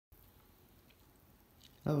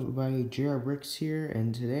Hello everybody, Ricks here,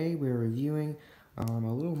 and today we're reviewing a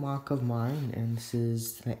little mock of mine, and this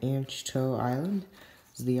is the Anchto Island.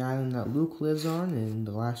 This is the island that Luke lives on in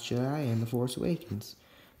The Last Jedi and The Force Awakens,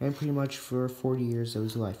 and pretty much for 40 years of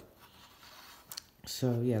his life.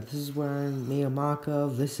 So yeah, this is what I made a mock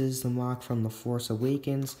of. This is the mock from The Force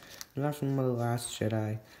Awakens, not from The Last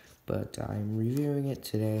Jedi, but I'm reviewing it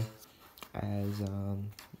today as a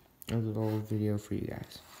little video for you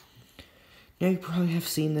guys. Now, you probably have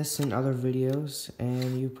seen this in other videos,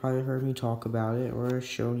 and you probably heard me talk about it, or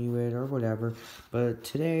shown you it, or whatever, but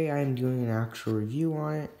today I'm doing an actual review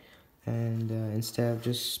on it, and instead of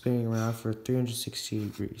just spinning around for 360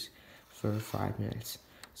 degrees for 5 minutes.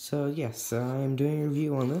 So yes, I am doing a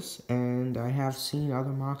review on this, and I have seen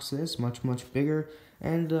other mocks of this, much bigger,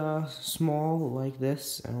 and small like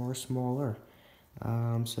this, or smaller.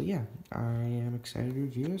 So yeah, I am excited to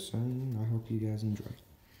review this, and I hope you guys enjoy.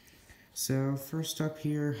 So first up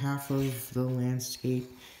here, half of the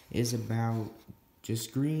landscape is about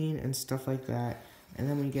just green and stuff like that. And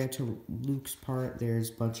then when you get to Luke's part, there's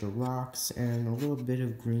a bunch of rocks and a little bit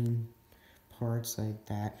of green parts like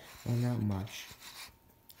that, and not much.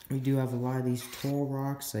 We do have a lot of these tall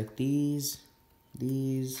rocks like these,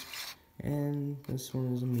 and this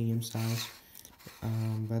one is a medium size.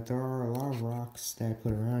 But there are a lot of rocks that I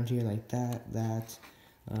put around here like that.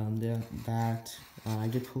 I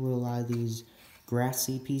did put a lot of these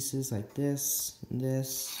grassy pieces like this,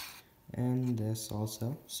 and this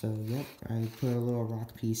also. So yep, I put a little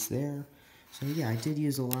rock piece there. So yeah, I did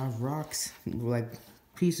use a lot of rocks, like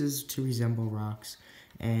pieces to resemble rocks,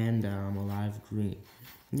 and a lot of green.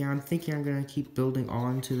 Now I'm thinking I'm gonna keep building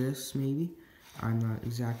on to this maybe. I'm not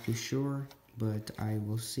exactly sure, but I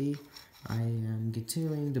will see. I am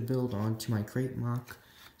continuing to build onto my crate mock,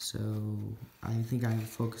 so I think I will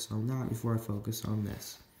focus on that before I focus on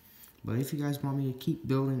this. But if you guys want me to keep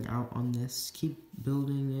building out on this, keep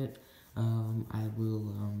building it, I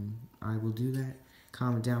will do that.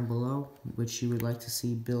 Comment down below which you would like to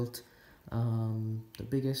see built the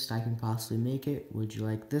biggest I can possibly make it. Would you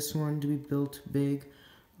like this one to be built big,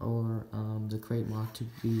 or the crate mock to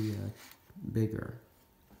be bigger?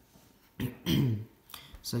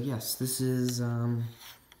 So yes, this is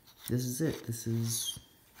it.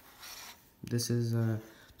 This is the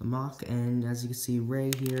mock, and as you can see,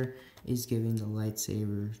 Rey here is giving the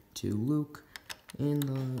lightsaber to Luke. And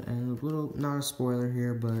a little, not a spoiler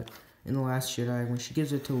here, but in The Last Jedi, when she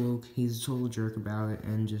gives it to Luke, he's a total jerk about it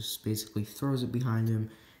and just basically throws it behind him,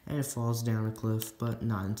 and it falls down a cliff, but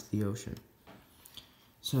not into the ocean.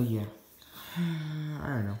 So yeah, I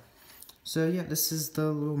don't know. So yeah, this is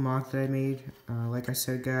the little mock that I made. Like I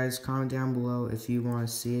said, guys, comment down below if you want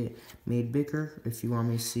to see it made bigger. If you want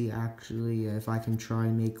me to see actually if I can try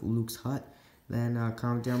and make Luke's hut, then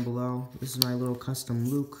comment down below. This is my little custom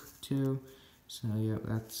Luke too. So yeah,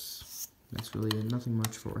 that's really nothing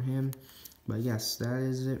much for him. But yes, that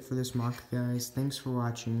is it for this mock, guys. Thanks for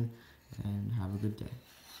watching, and have a good day.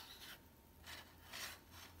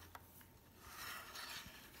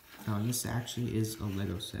 Oh, this actually is a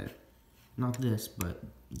Lego set. Not this, but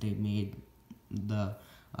they made the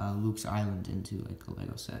Luke's Island into like a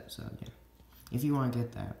Lego set. So yeah, if you want to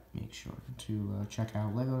get that, make sure to check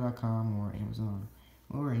out Lego.com or Amazon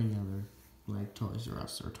or any other like Toys R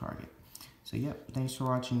Us or Target. So yep, thanks for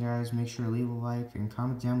watching, guys. Make sure to leave a like and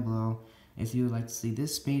comment down below if you would like to see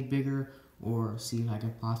this made bigger, or see if I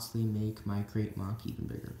can possibly make my crate mock even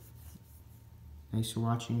bigger. Thanks for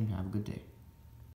watching, and have a good day.